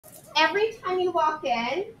Every time you walk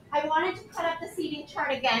in, I wanted to put up the seating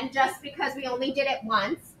chart again just because we only did it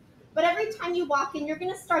once. But every time you walk in, you're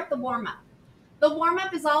going to start the warm-up. The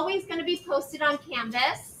warm-up is always going to be posted on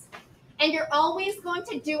Canvas, and you're always going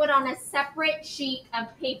to do it on a separate sheet of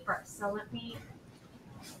paper. So let me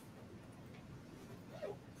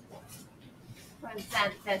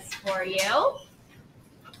present this for you.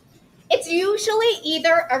 It's usually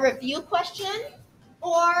either a review question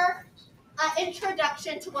or an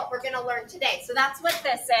introduction to what we're going to learn today. So that's what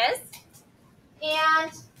this is.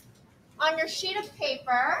 And on your sheet of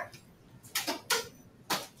paper,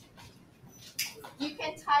 you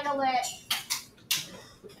can title it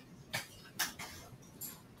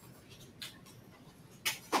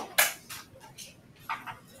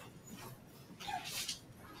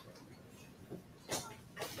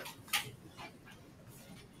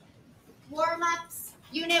Warm-Ups,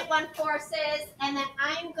 Unit 1 Forces, and then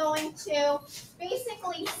I'm going to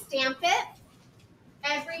basically stamp it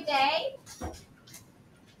every day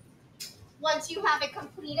once you have it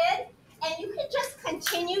completed. And you can just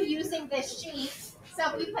continue using this sheet.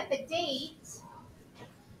 So if you put the date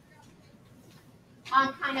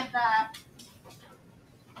on kind of the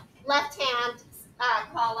left-hand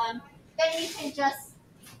column, then you can just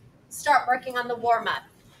start working on the warm-up.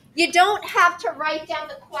 You don't have to write down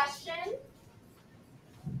the question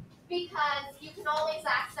because you can always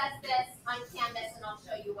access this on Canvas, and I'll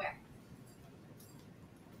show you where.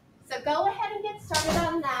 So go ahead and get started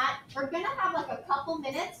on that. We're going to have like a couple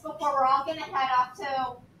minutes before we're all going to head off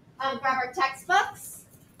to grab our textbooks.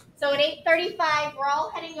 So at 8:35, we're all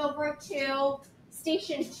heading over to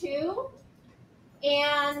Station 2.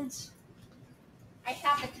 And I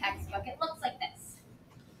have the textbook. It looks like this.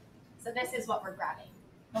 So this is what we're grabbing.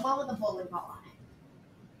 The one with the bowling ball on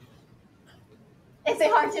it. Is it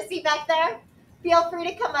hard to see back there? Feel free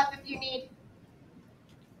to come up if you need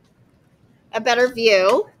a better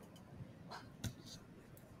view.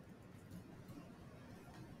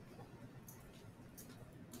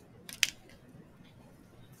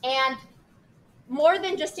 And more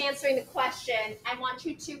than just answering the question, I want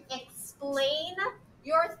you to explain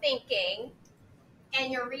your thinking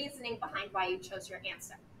and your reasoning behind why you chose your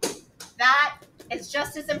answer. That is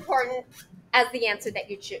just as important as the answer that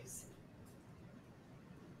you choose.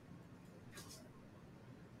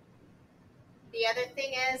 The other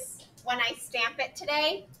thing is, when I stamp it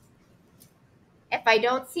today, if I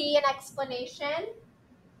don't see an explanation,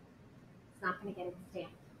 it's not going to get it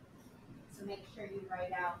stamped. So make sure you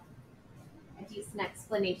write out a decent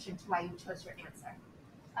explanation to why you chose your answer.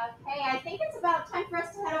 Okay, I think it's about time for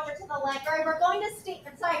us to head over to the library. We're going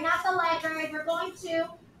to sorry, not the library. We're going to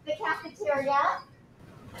the cafeteria.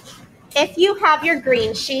 If you have your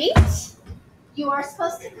green sheet, you are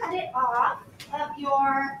supposed to cut it off of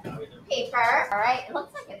your paper. All right, it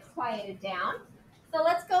looks like it's quieted down. So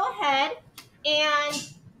let's go ahead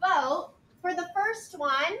and vote for the first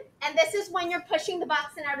one. And this is when you're pushing the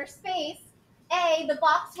box in outer space. A, the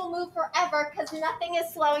box will move forever because nothing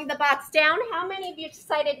is slowing the box down. How many of you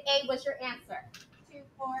decided A was your answer? 2,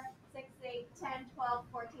 4, 6, 8, 10, 12,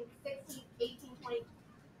 14, 16, 18, 20.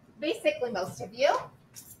 Basically, most of you.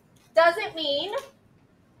 Doesn't mean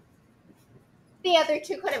the other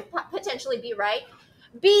two couldn't potentially be right.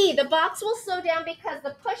 B, the box will slow down because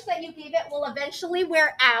the push that you gave it will eventually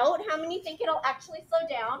wear out. How many think it'll actually slow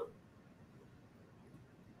down?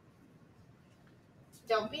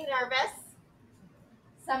 Don't be nervous.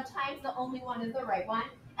 Sometimes the only one is the right one.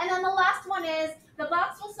 And then the last one is the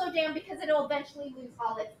box will slow down because it'll eventually lose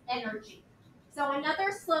all its energy. So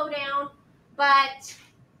another slowdown, but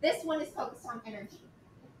this one is focused on energy.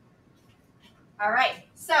 All right,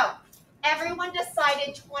 so everyone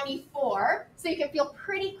decided 24, so you can feel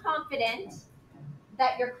pretty confident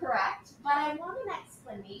that you're correct, but I want an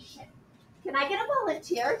explanation. Can I get a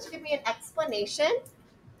volunteer to give me an explanation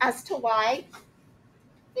as to why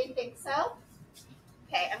they think so?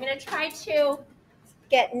 Okay, I'm going to try to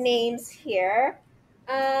get names here.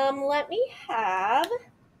 Let me have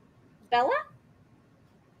Bella?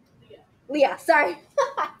 Leah, sorry.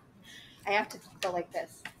 I have to go like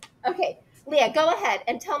this. Okay, Leah, go ahead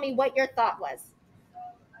and tell me what your thought was.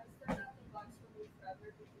 I said that the box will move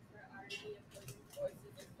forever because there aren't any opposing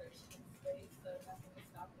forces or friction in space, so nothing will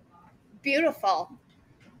stop the box. Beautiful.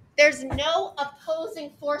 There's no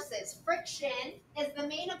opposing forces. Friction is the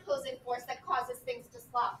main opposing force that causes things to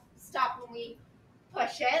stop when we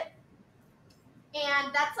push it.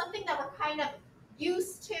 And that's something that we're kind of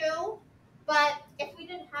used to. But if we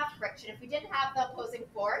didn't have friction, if we didn't have the opposing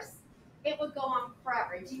force, it would go on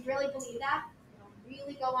forever. Do you really believe that? It'll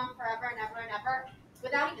really go on forever and ever and ever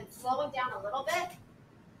without even slowing down a little bit?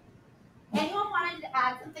 Anyone wanted to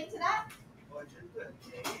add something to that?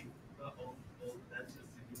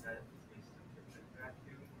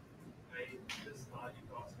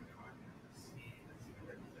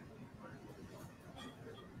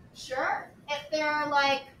 Sure. If there are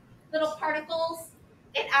like little particles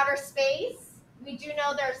in outer space, we do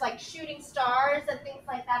know there's like shooting stars and things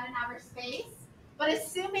like that in outer space. But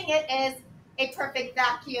assuming it is a perfect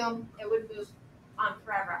vacuum, it would move on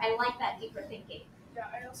forever. I like that deeper thinking. Yeah,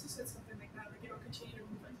 I also said something like that, like it'll continue to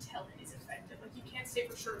move until it is effective. Like you can't say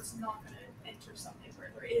for sure it's not going to enter something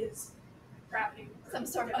where there is gravity or Some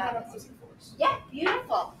sort of another gravity. opposing force. Yeah,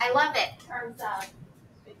 beautiful. I love it. In terms of,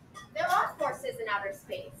 there are forces in outer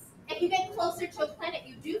space. If you get closer to a planet,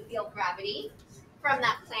 you do feel gravity from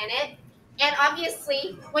that planet. And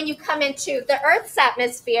obviously, when you come into the Earth's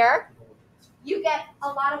atmosphere, you get a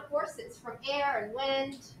lot of forces from air and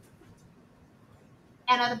wind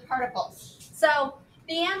and other particles. So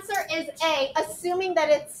the answer is A, assuming that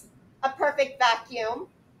it's a perfect vacuum.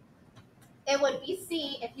 It would be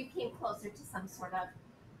C if you came closer to some sort of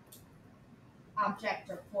object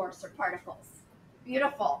or force or particles.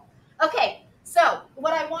 Beautiful. Okay, so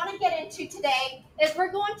what I want to get into today is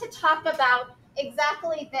we're going to talk about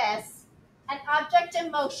exactly this. An object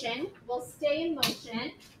in motion will stay in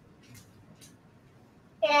motion.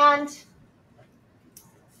 And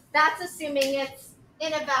that's assuming it's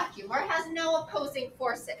in a vacuum or it has no opposing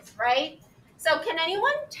forces, right? So can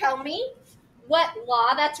anyone tell me what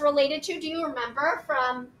law that's related to? Do you remember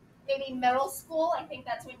from maybe middle school? I think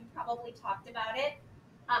that's when you probably talked about it.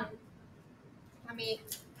 Let me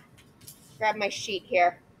grab my sheet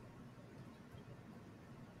here.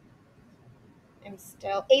 I'm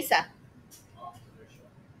still, Asa.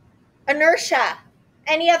 Inertia.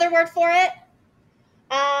 Any other word for it?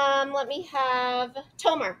 Let me have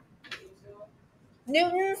Tomer.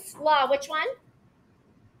 Newton's law, which one?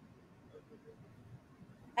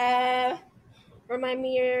 Remind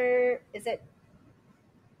me is it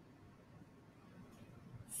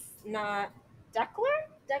not Declan?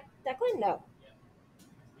 Declan? No.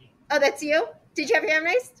 Oh, that's you? Did you have your hand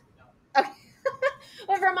raised? Okay.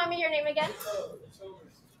 Well, remind me your name again.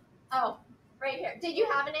 Oh, right here. Did you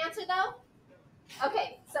have an answer though?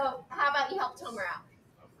 Okay, so how about you help Tomer out?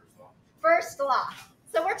 First law.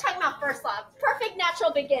 So we're talking about first law. Perfect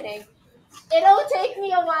natural beginning. It'll take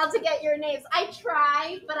me a while to get your names. I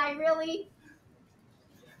try, but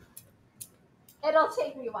it'll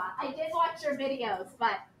take me a while. I did watch your videos,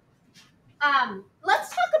 but let's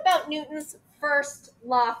talk about Newton's first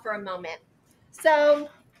law for a moment. So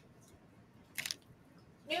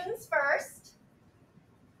Newton's first.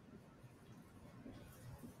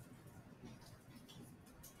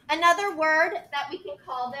 Another word that we can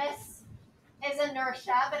call this is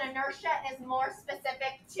inertia, but inertia is more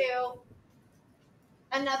specific to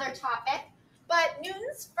another topic. But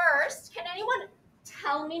Newton's first, can anyone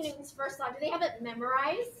tell me Newton's first law? Do they have it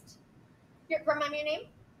memorized? Here, remind me your name?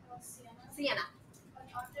 Sienna. Sienna. An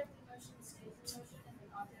object in motion stays in motion, and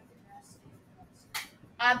an object in rest stays in rest.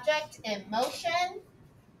 Object in motion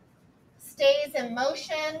stays in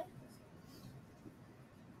motion.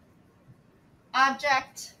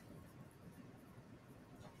 Object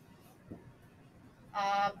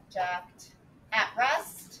at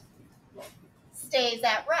rest stays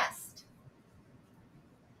at rest.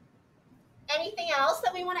 Anything else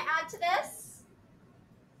that we want to add to this?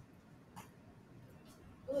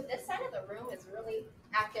 Ooh, this side of the room is really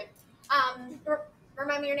active.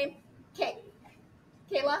 Remind me your name?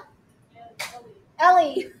 Kayla? Yeah,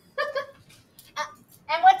 Ellie.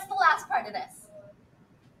 And what's the last part of this?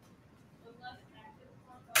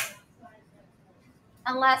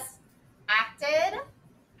 Unless acted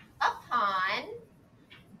upon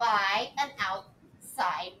by an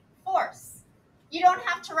outside force. You don't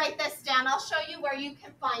have to write this down. I'll show you where you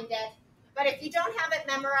can find it. But if you don't have it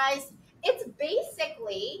memorized, it's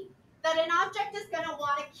basically that an object is going to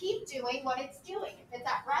want to keep doing what it's doing. If it's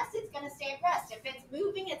at rest, it's going to stay at rest. If it's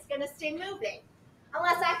moving, it's going to stay moving,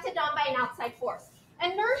 unless acted on by an outside force.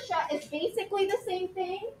 Inertia is basically the same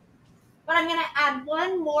thing, but I'm going to add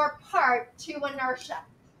one more part to inertia.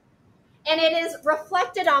 And it is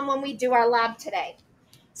reflected on when we do our lab today.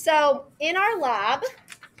 So in our lab,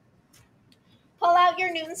 pull out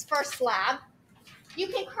your Newton's first lab. You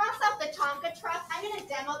can cross out the Tonka truck. I'm going to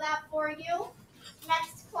demo that for you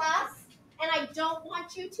next class. And I don't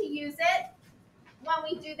want you to use it when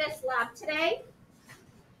we do this lab today.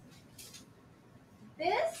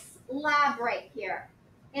 This lab right here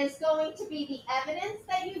is going to be the evidence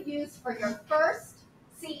that you use for your first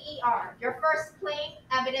CER, your first claim,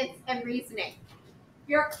 evidence, and reasoning.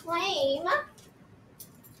 Your claim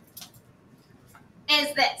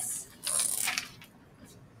is this: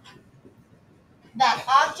 that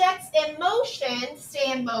objects in motion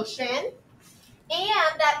stay in motion,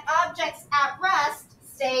 and that objects at rest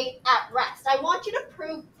stay at rest. I want you to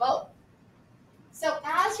prove both. So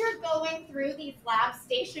as you're going through these labs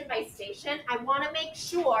station by station, I want to make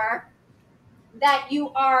sure that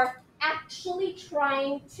you are actually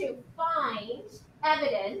trying to find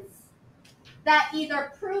evidence that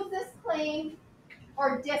either proves this claim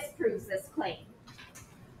or disproves this claim.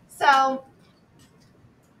 So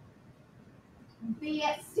the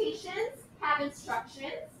stations have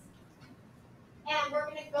instructions, and we're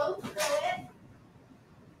going to go through it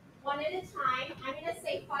one at a time. I'm going to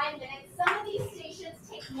say 5 minutes. Some of these stations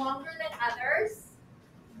take longer than others,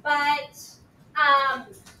 but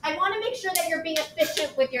I want to make sure that you're being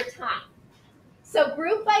efficient with your time. So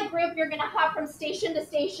group by group, you're going to hop from station to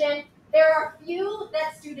station. There are a few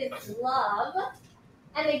that students love,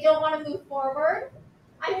 and they don't want to move forward.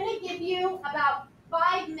 I'm going to give you about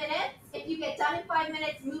 5 minutes. If you get done in 5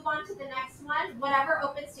 minutes, move on to the next one, whatever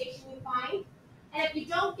open station you find. And if you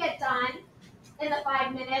don't get done in the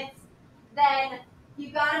 5 minutes, then you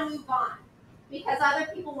got to move on because other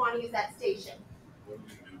people want to use that station. What do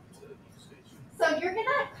we do to each station? So you're going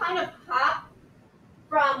to kind of hop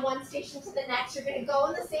from one station to the next. You're going to go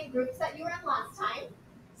in the same groups that you were in last time.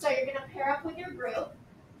 So you're going to pair up with your group,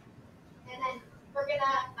 and then we're going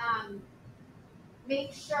to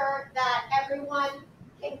make sure that everyone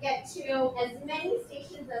can get to as many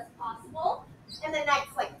stations as possible in the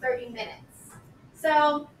next like 30 minutes.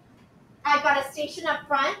 So I've got a station up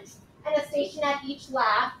front and a station at each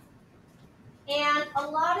lab. And a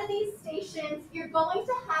lot of these stations, you're going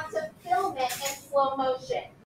to have to film it in slow motion.